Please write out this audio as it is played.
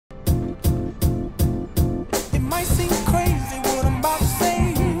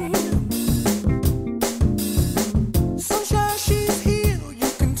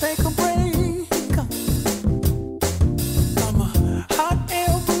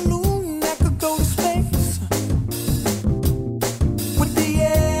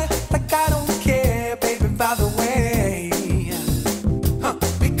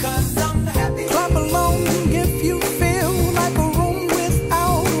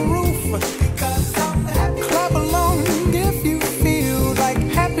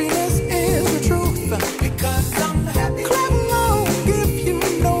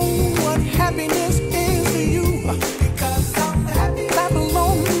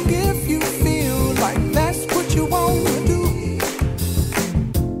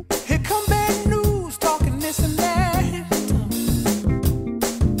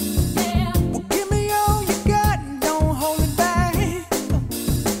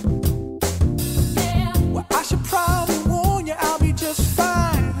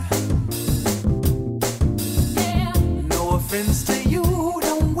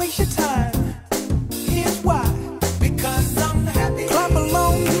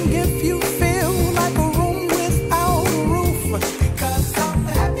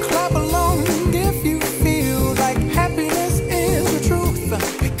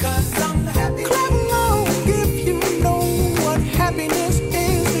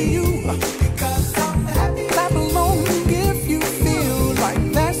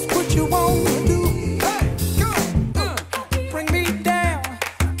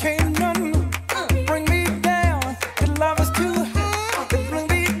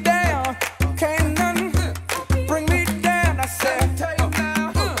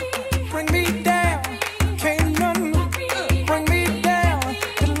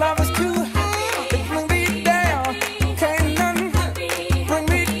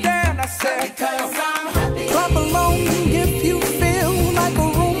said, because I'm happy. clap along if you feel like a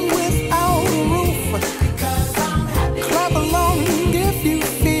room without a roof. Because I'm happy. Clap along if you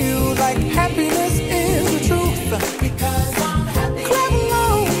feel like happiness is the truth. Because I'm happy. Clap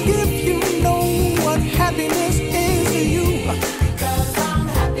along if you know what happiness is to you. Because I'm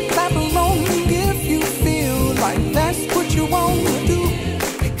happy. Clap along if you feel like that's what you want to do.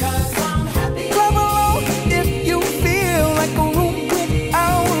 Because I'm happy. Clap along if you feel like a room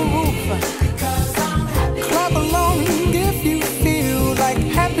without a roof. Because I'm happy. Clap along if you feel like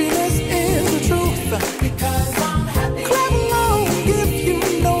happiness is the truth. Because I'm happy. Clap along if you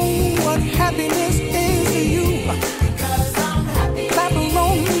know what happiness is to you. Because I'm happy. Clap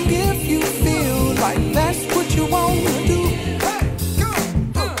along if you feel like that's what you want to do.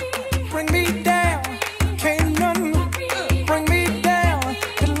 Bring me down, can't none bring me down.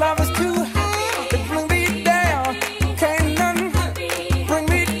 The love is too high to bring me down, can't none bring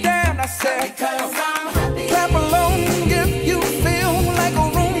me down. I said, Because I'm